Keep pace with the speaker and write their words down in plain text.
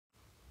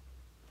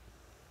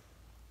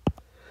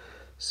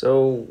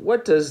So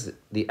what does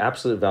the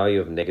absolute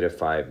value of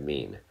 -5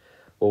 mean?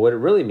 Well, what it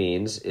really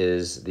means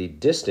is the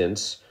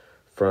distance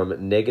from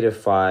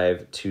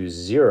 -5 to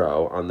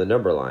 0 on the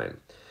number line.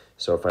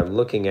 So if I'm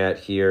looking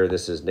at here,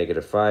 this is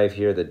 -5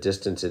 here, the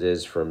distance it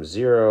is from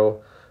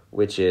 0,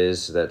 which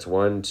is, that's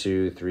 1,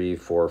 2, 3,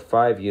 4,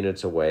 5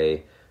 units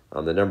away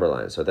on the number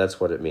line. So that's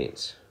what it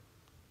means.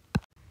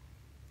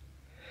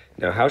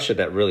 Now, how should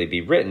that really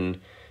be written?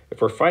 If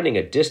we're finding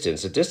a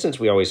distance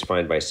we always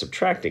find by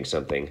subtracting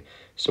something.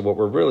 So what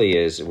we're really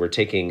is, we're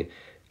taking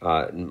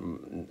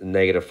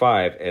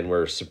 -5 and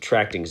we're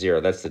subtracting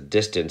 0. That's the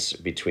distance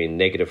between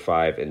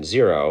 -5 and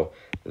 0.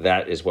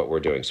 That is what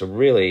we're doing. So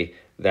really,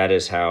 that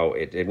is how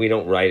it, and we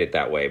don't write it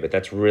that way, but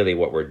that's really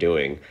what we're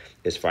doing,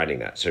 is finding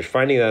that. So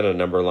finding that on a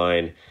number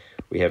line,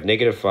 we have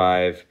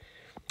 -5,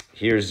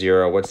 here's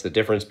 0. What's the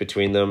difference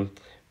between them?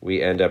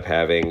 We end up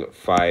having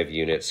 5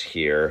 units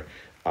here.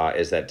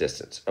 Is that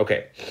distance.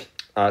 Okay,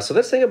 so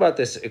let's think about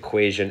this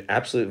equation,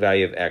 absolute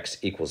value of x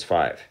equals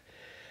 5.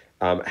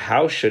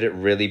 How should it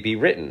really be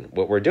written?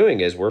 What we're doing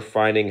is we're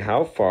finding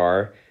how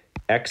far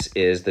x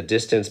is, the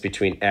distance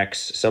between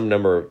x, some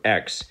number of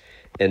x,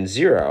 and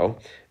 0,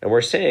 and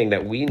we're saying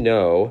that we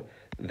know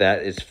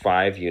that it's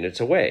 5 units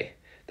away.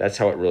 That's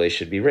how it really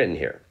should be written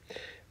here.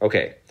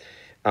 Okay,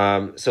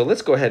 so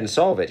let's go ahead and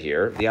solve it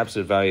here. The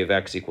absolute value of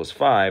x equals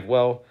 5.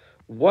 Well,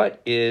 what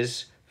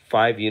is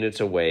 5 units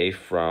away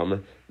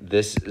from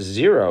this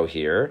 0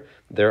 here?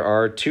 There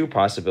are two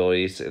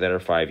possibilities that are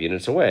 5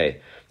 units away.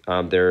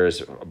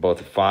 There's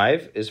both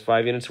 5 is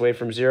 5 units away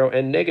from 0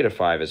 and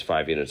 -5 is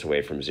 5 units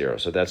away from 0.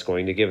 So that's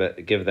going to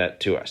give that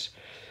to us.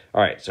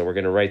 All right, so we're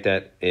going to write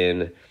that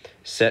in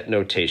set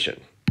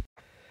notation.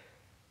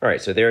 All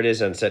right, so there it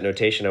is on set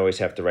notation. I always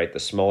have to write the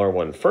smaller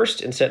one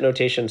first in set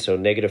notation, so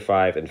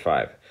 -5 and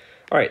 5.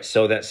 All right,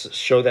 so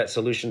show that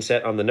solution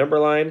set on the number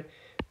line.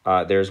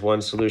 There's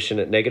one solution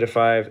at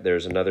 -5.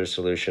 There's another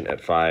solution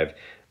at 5.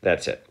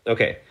 That's it.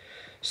 Okay,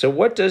 so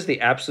what does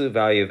the absolute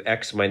value of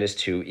x minus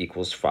 2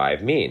 equals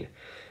 5 mean?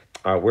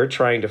 We're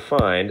trying to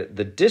find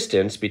the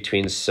distance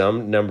between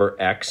some number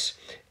x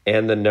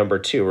and the number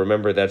 2.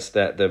 Remember, that's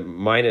the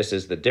minus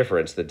is the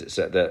difference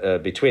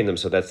between them,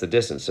 so that's the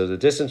distance. So the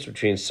distance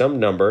between some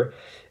number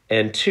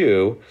and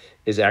 2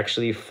 is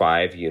actually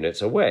 5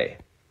 units away.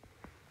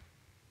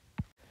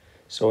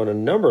 So on a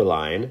number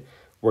line,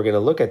 we're going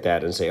to look at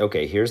that and say,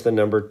 okay, here's the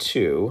number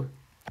 2.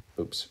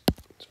 Oops,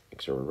 let's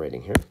make sure we're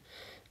writing here.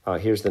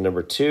 Here's the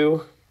number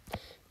 2,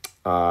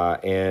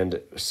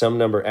 and some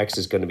number x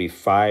is going to be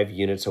 5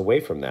 units away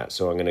from that.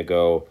 So I'm going to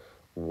go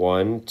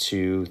 1,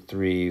 2,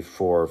 3,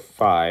 4,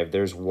 5.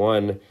 There's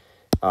one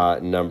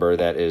number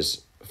that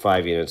is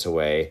 5 units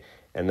away.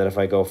 And then if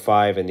I go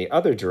 5 in the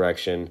other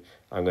direction,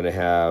 I'm going to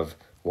have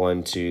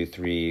 1, 2,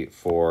 3,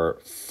 4,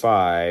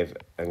 5.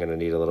 I'm going to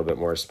need a little bit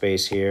more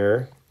space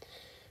here.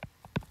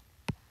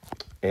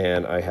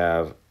 And I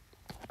have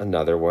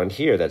another one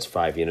here that's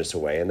 5 units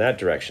away in that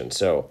direction.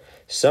 So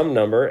some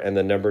number and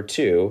the number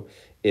 2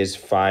 is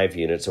 5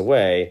 units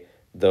away.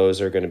 Those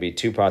are going to be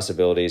two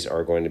possibilities,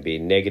 are going to be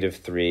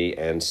 -3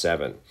 and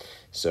 7.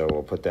 So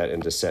we'll put that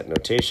into set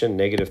notation.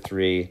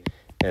 -3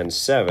 and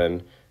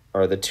 7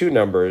 are the two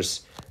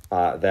numbers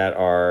that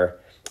are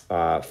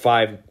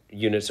 5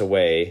 units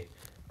away.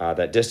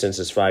 That distance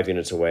is 5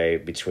 units away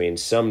between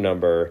some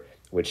number,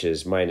 which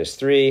is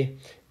 -3,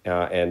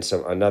 and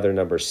another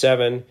number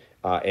 7,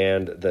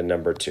 and the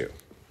number 2.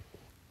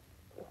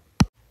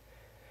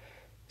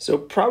 So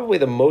probably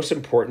the most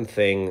important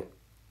thing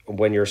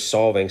when you're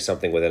solving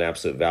something with an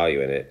absolute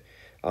value in it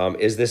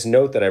is this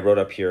note that I wrote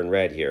up here in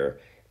red here.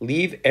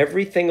 Leave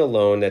everything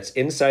alone that's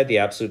inside the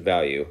absolute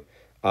value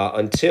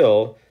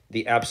until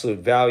the absolute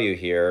value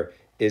here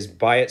is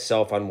by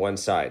itself on one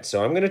side.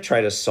 So I'm going to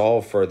try to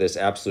solve for this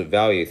absolute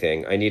value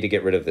thing. I need to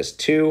get rid of this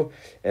 2,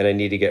 and I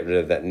need to get rid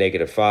of that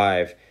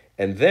 -5,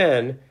 and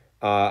then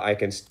I'm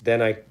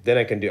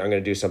going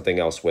to do something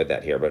else with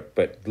that here.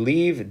 But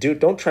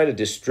don't try to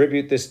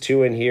distribute this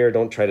 2 in here.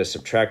 Don't try to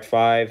subtract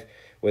 5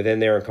 within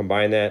there and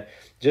combine that.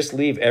 Just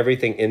leave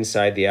everything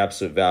inside the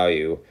absolute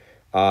value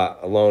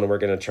alone, and we're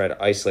going to try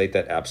to isolate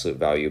that absolute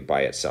value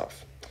by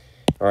itself.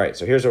 All right,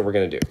 so here's what we're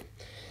going to do.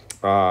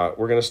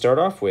 We're going to start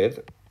off with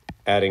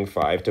adding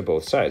 5 to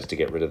both sides to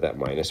get rid of that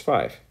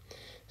 -5.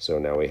 So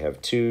now we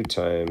have 2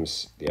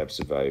 times the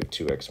absolute value of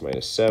 2x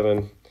minus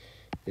 7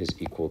 is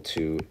equal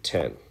to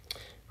 10.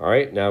 All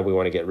right, now we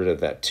want to get rid of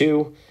that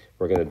 2.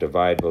 We're going to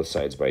divide both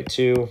sides by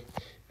 2.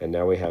 And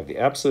now we have the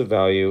absolute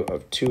value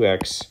of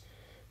 2x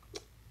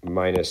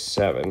minus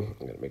 7.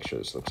 I'm going to make sure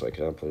this looks like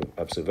an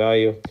absolute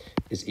value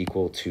is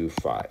equal to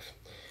 5.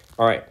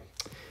 All right.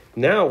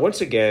 Now,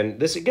 once again,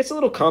 it gets a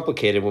little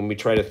complicated when we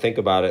try to think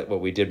about it.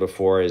 What we did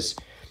before is,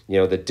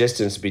 the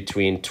distance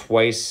between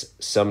twice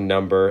some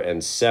number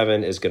and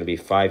 7 is going to be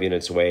 5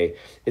 units away.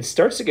 It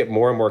starts to get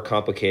more and more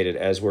complicated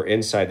as we're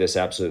inside this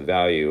absolute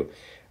value.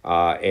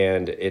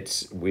 And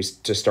we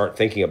start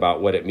thinking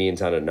about what it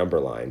means on a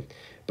number line.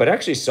 But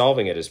actually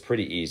solving it is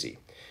pretty easy.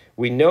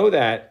 We know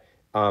that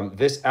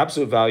this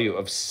absolute value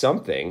of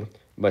something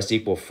must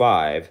equal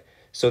 5.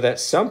 so that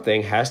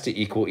something has to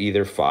equal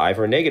either 5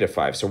 or negative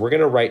 5. So we're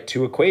going to write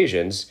two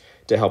equations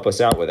to help us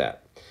out with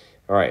that.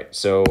 All right,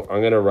 so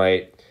I'm going to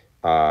write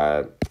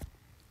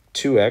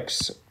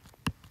 2x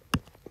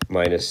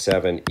minus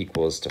 7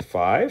 equals to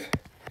 5,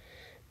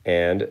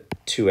 and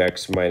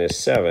 2x minus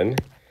 7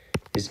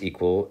 is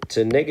equal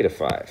to negative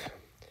 5.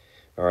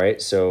 All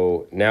right,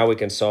 so now we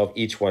can solve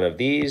each one of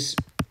these,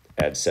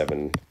 add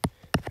 7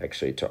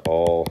 actually to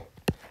all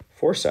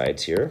four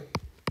sides here.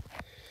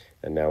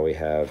 And now we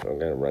have, I'm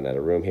going to run out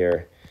of room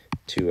here,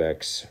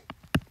 2x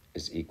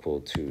is equal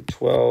to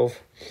 12,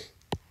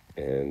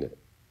 and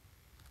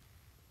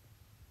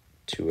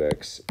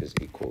 2x is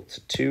equal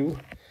to 2.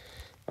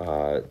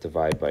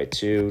 Divide by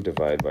 2,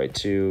 divide by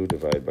 2,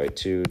 divide by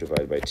 2,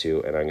 divide by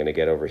 2, and I'm going to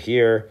get over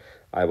here,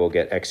 I will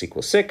get x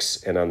equals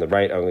 6, and on the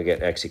right, I'm going to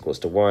get x equals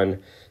to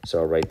 1. So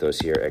I'll write those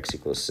here, x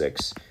equals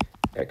 6,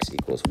 x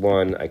equals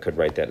 1. I could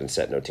write that in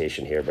set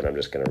notation here, but I'm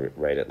just going to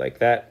write it like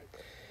that.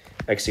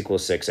 X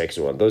equals 6, x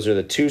equals 1. Those are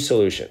the two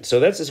solutions. So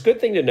that's a good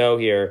thing to know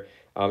here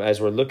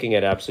as we're looking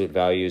at absolute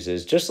values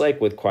is just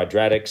like with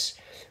quadratics,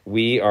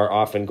 we are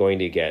often going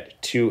to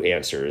get two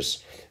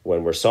answers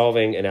when we're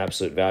solving an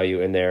absolute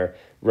value in there.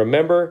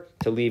 Remember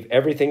to leave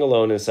everything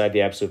alone inside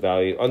the absolute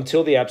value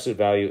until the absolute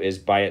value is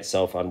by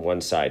itself on one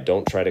side.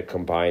 Don't try to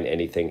combine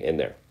anything in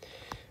there.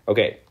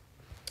 Okay,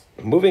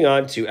 moving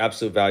on to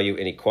absolute value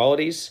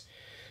inequalities.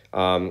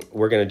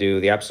 We're going to do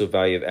the absolute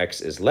value of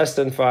x is less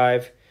than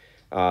 5,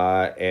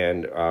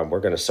 and we're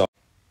going to solve.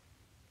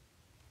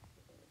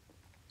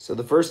 So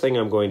the first thing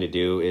I'm going to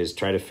do is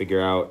try to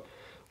figure out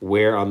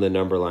where on the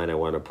number line I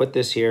want to put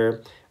this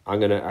here.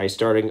 I'm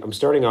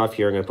starting off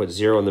here. I'm going to put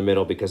 0 in the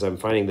middle because I'm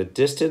finding the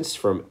distance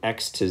from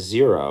x to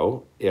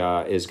 0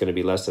 is going to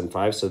be less than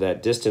 5. So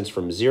that distance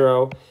from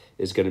 0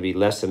 is going to be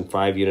less than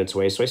 5 units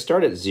away. So I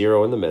start at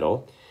 0 in the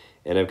middle,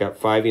 and I've got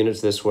 5 units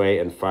this way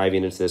and 5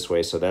 units this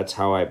way. So that's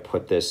how I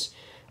put this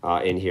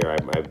in here.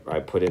 I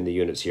put in the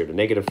units here to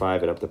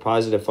 -5 and up to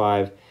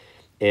 +5.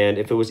 And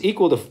if it was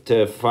equal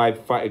to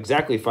 5,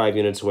 exactly 5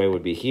 units away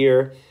would be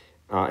here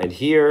and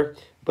here.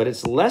 But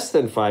it's less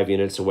than 5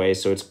 units away,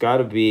 so it's got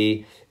to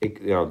be,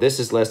 this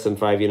is less than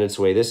 5 units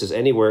away. This is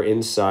anywhere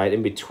inside,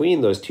 in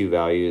between those two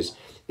values,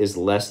 is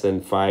less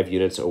than 5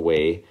 units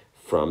away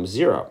from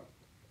 0.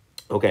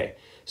 Okay,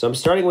 so I'm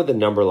starting with the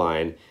number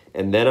line,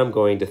 and then I'm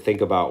going to think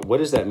about what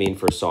does that mean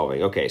for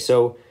solving. Okay,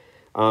 so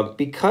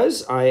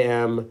because I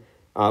am,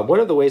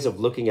 one of the ways of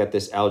looking at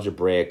this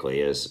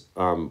algebraically is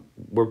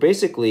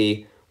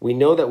we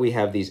know that we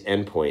have these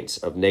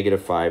endpoints of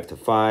 -5 to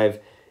 5,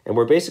 and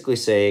we're basically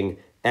saying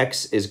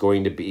x is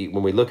going to be,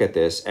 when we look at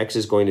this, x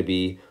is going to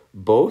be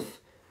both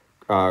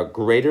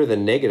greater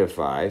than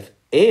 -5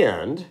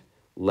 and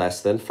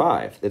less than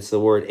 5. It's the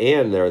word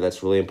and there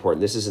that's really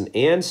important. This is an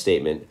and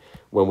statement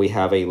when we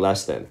have a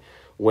less than.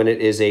 When it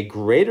is a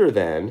greater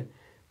than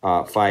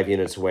 5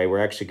 units away, we're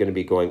actually going to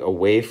be going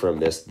away from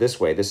this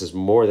way. This is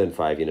more than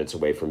 5 units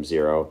away from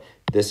 0.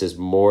 This is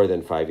more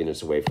than 5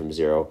 units away from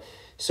 0.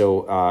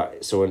 So,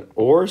 so an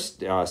or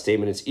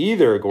statement is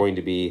either going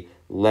to be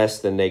less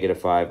than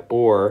 -5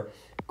 or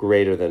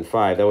greater than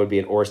 5. That would be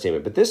an or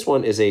statement. But this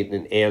one is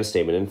an and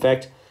statement. In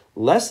fact,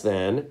 less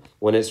than,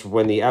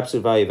 when the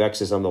absolute value of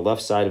x is on the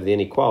left side of the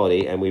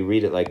inequality, and we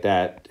read it like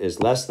that, is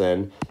less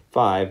than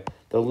 5,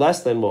 the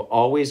less than will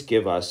always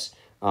give us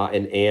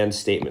an and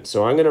statement.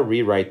 So I'm going to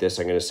rewrite this.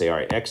 I'm going to say, all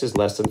right, x is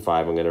less than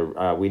 5.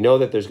 We know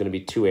that there's going to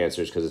be two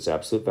answers because it's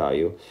absolute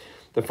value.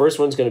 The first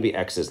one's going to be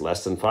x is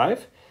less than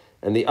 5,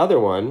 and the other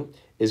one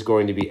is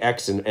going to be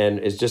x and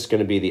is just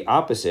going to be the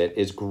opposite,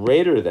 is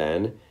greater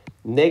than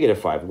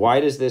 -5. Why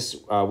does this,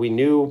 we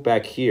knew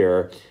back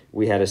here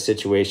we had a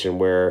situation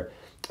where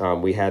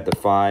we had the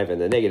 5 and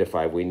the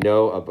 -5. We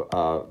know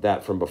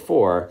that from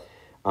before,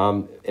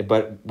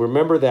 but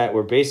remember that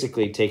we're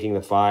basically taking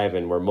the 5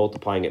 and we're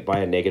multiplying it by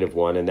a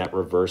 -1, and that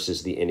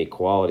reverses the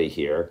inequality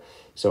here.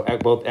 So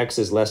both x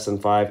is less than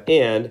 5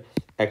 and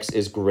x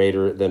is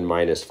greater than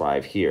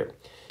 -5 here.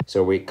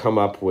 So we come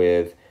up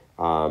with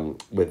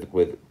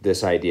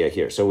this idea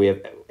here. So we have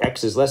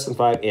x is less than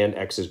 5 and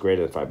x is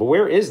greater than 5. But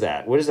where is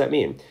that? What does that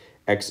mean?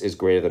 X is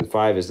greater than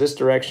 5 is this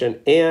direction,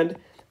 and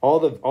all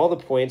the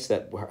points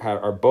that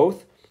are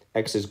both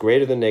x is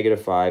greater than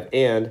 -5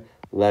 and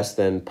less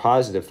than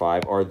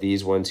 +5 are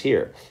these ones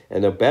here.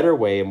 And a better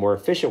way, a more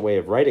efficient way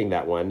of writing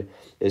that one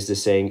is to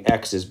saying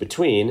x is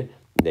between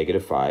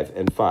 -5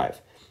 and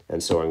 5.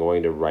 And so I'm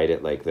going to write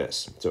it like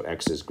this. So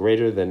x is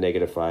greater than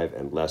 -5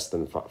 and less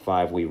than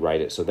 5. We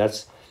write it. So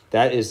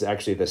that is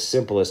actually the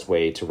simplest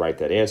way to write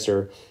that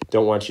answer.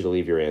 Don't want you to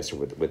leave your answer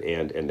with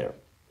and in there.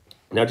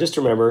 Now just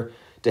remember,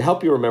 to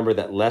help you remember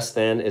that less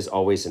than is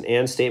always an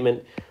and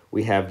statement,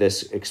 we have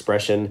this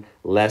expression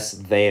less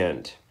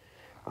than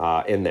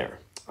in there.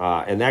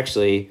 And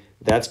actually,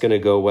 that's going to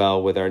go well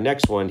with our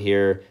next one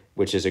here,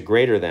 which is a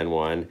greater than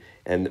one.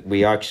 And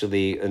we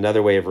actually,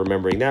 another way of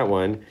remembering that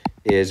one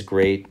is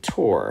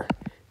greater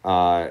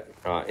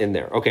in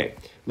there. Okay,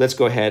 let's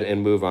go ahead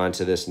and move on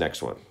to this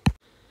next one.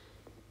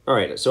 All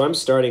right, so I'm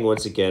starting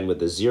once again with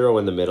the 0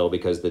 in the middle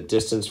because the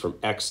distance from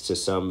x to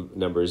some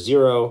number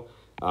 0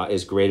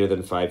 is greater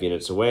than 5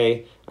 units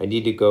away. I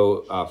need to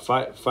go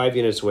 5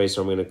 units away,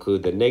 so I'm going to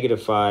include the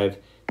 -5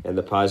 and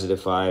the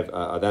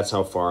 +5. That's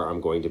how far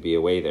I'm going to be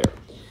away there.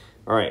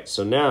 All right,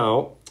 so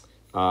now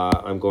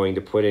I'm going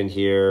to put in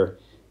here,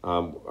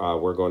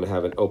 we're going to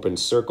have an open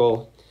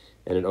circle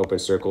and an open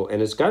circle,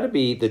 and it's got to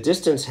be, the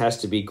distance has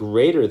to be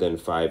greater than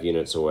 5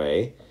 units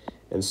away,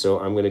 and so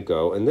I'm going to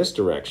go in this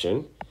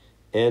direction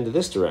and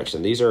this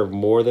direction. These are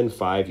more than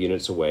 5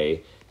 units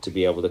away to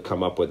be able to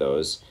come up with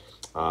those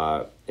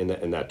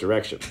in that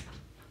direction.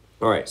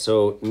 All right,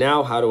 so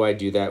now how do I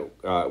do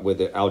that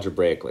with it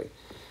algebraically?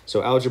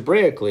 So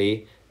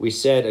algebraically, we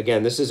said,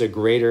 again, this is a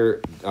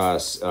greater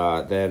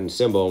than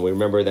symbol, and we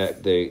remember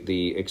that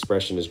the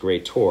expression is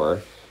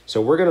greater.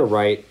 So we're going to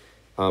write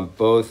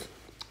both,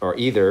 or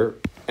either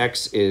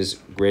x is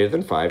greater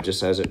than 5,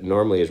 just as it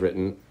normally is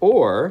written,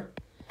 or,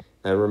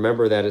 and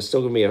remember that it's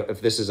still going to be,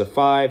 if this is a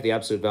 5, the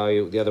absolute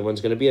value, the other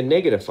one's going to be a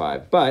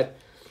 -5. But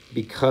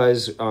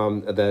because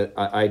the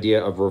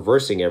idea of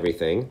reversing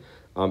everything,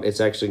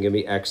 it's actually going to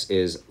be x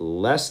is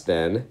less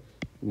than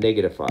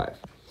 -5.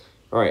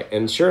 All right,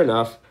 and sure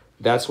enough,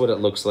 that's what it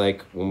looks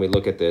like when we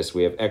look at this.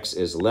 We have x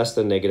is less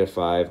than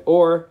 -5,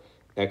 or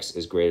x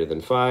is greater than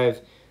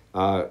 5.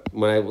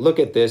 When I look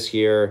at this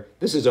here,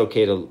 this is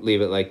okay to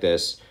leave it like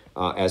this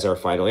as our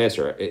final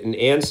answer. An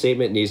and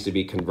statement needs to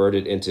be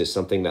converted into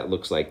something that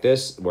looks like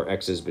this, where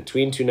x is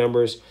between two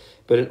numbers.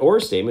 But an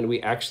or statement,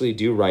 we actually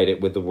do write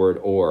it with the word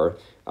or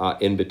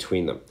in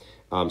between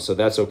them. So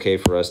that's okay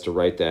for us to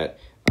write that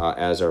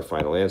as our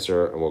final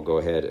answer, and we'll go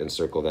ahead and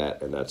circle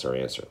that, and that's our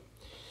answer.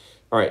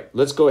 All right,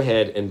 let's go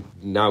ahead and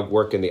now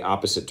work in the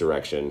opposite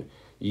direction.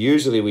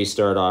 Usually we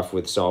start off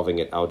with solving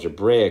it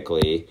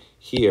algebraically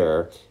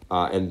here,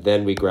 and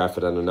then we graph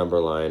it on a number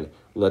line.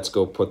 Let's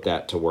go put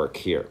that to work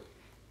here.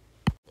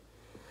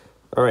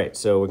 All right,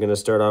 so we're going to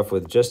start off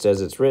with just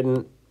as it's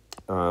written.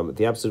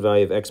 The absolute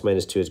value of x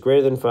minus 2 is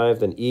greater than 5,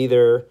 then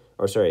either,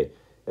 or sorry,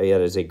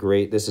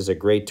 this is a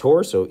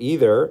greater, so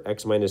either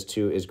x minus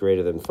 2 is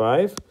greater than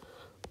 5,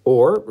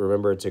 or,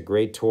 remember it's a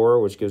greater,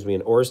 which gives me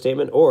an or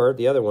statement, or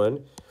the other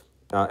one,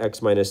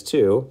 x minus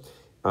 2,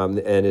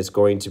 and it's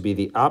going to be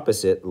the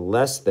opposite,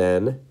 less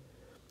than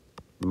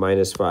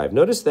 -5.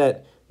 Notice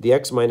that the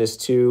x minus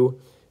 2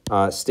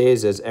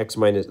 stays as x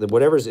minus,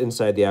 whatever's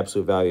inside the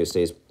absolute value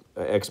stays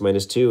x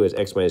minus 2 is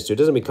x minus 2. It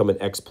doesn't become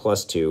an x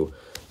plus 2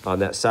 on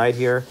that side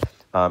here.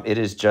 It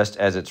is just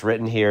as it's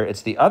written here.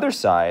 It's the other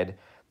side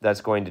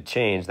that's going to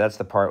change. That's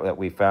the part that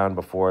we found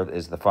before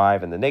is the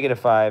 5 and the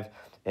 -5.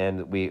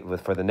 And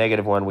for the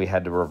negative one, we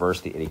had to reverse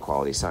the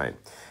inequality sign.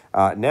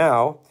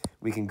 Now,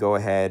 we can go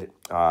ahead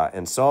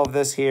and solve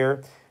this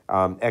here.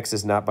 X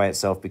is not by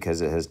itself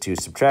because it has 2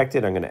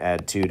 subtracted. I'm going to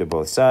add 2 to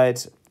both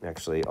sides,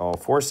 actually all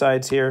 4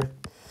 sides here.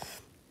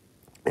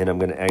 And I'm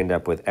going to end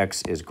up with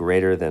x is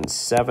greater than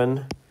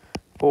 7,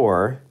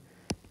 or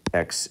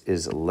x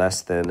is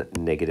less than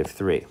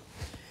 -3.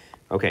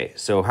 Okay,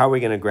 so how are we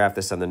going to graph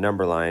this on the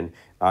number line?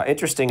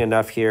 Interesting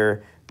enough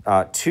here,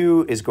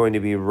 2 is going to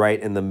be right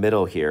in the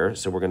middle here.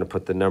 So we're going to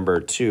put the number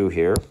 2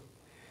 here,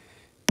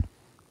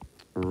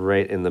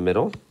 right in the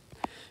middle.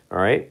 All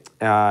right,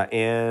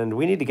 and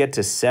we need to get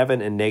to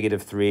 7 and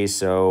 -3,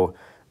 so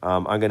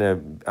I'm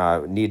going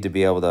to need to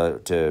be able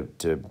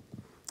to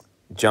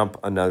jump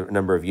a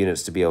number of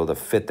units to be able to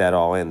fit that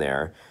all in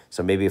there.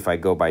 So maybe if I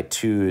go by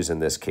 2's in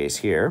this case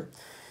here,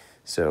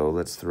 so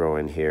let's throw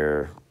in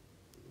here,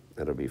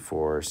 that'll be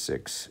 4,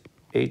 6,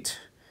 8.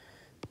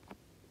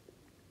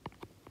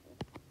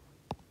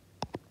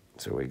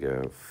 So we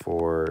go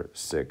 4,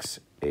 6,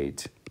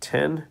 8,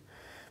 10.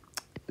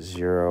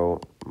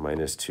 0,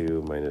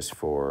 -2,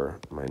 -4,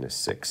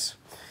 -6.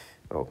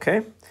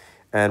 Okay,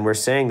 and we're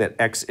saying that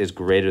x is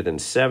greater than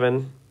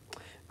 7.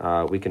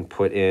 We can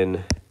put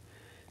in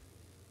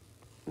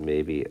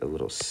maybe a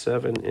little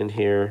 7 in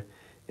here,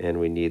 and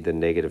we need the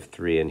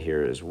 -3 in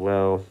here as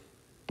well.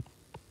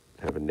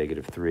 Have a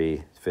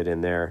 -3 fit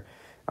in there.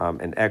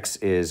 And x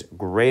is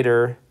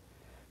greater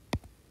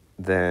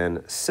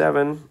than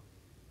 7.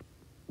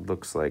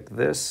 Looks like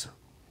this.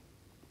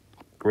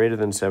 Greater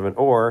than 7,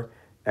 or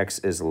x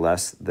is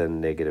less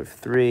than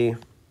 -3.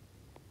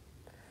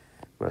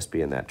 Must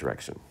be in that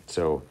direction.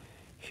 So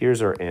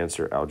here's our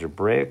answer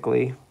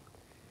algebraically,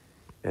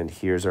 and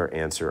here's our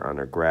answer on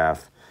our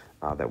graph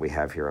that we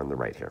have here on the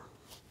right here.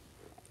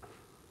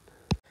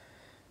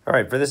 All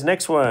right, for this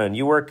next one,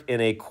 you work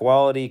in a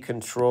quality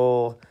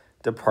control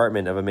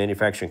department of a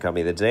manufacturing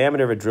company. The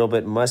diameter of a drill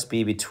bit must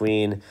be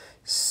between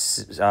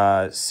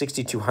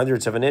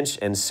 62/100ths of an inch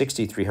and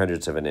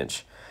 63/100ths of an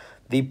inch.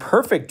 The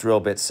perfect drill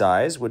bit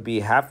size would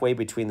be halfway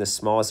between the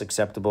smallest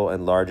acceptable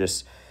and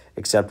largest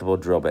acceptable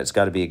drill bit. It's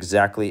got to be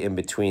exactly in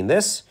between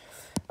this,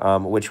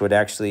 which would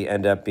actually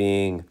end up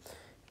being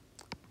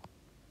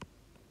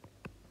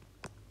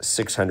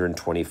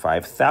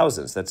 625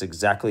 thousandths. That's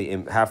exactly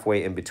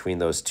halfway in between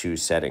those two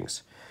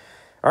settings.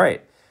 All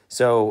right,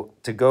 so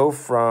to go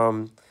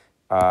from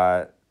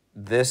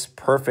this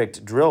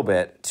perfect drill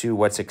bit to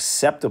what's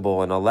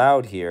acceptable and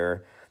allowed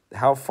here,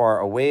 how far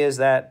away is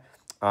that?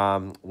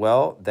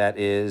 Well, that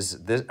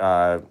is this.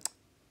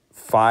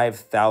 5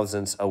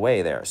 thousandths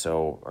away there.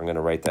 So I'm going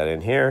to write that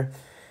in here.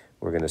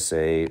 We're going to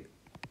say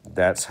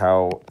that's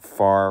how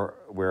far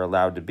we're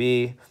allowed to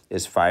be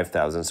is 5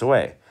 thousandths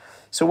away.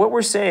 So what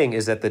we're saying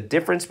is that the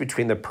difference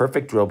between the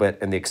perfect drill bit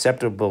and the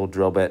acceptable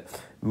drill bit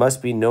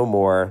must be no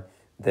more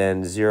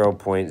than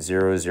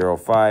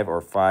 0.005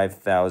 or 5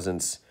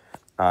 thousandths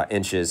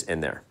inches in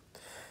there.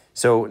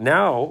 So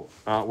now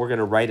we're going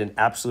to write an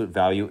absolute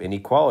value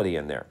inequality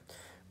in there.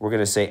 We're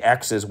going to say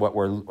x is what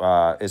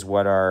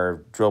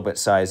our drill bit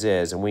size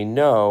is, and we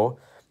know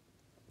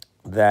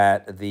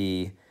that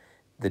the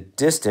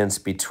distance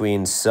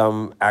between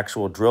some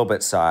actual drill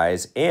bit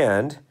size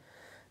and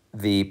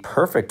the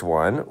perfect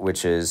one,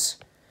 which is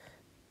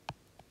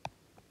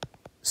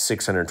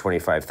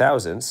 625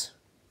 thousandths,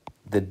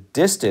 the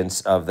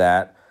distance of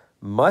that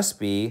must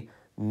be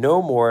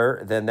no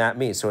more than that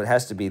means. So it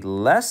has to be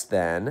less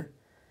than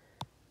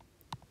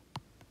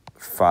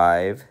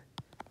 5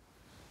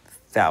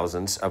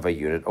 thousandths of a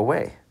unit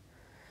away.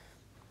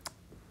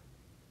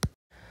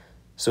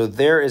 So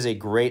there is a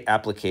great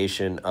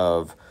application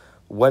of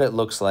what it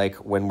looks like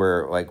when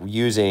we're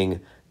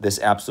using this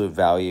absolute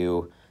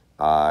value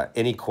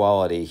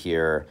inequality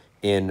here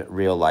in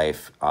real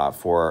life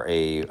for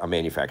a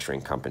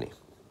manufacturing company.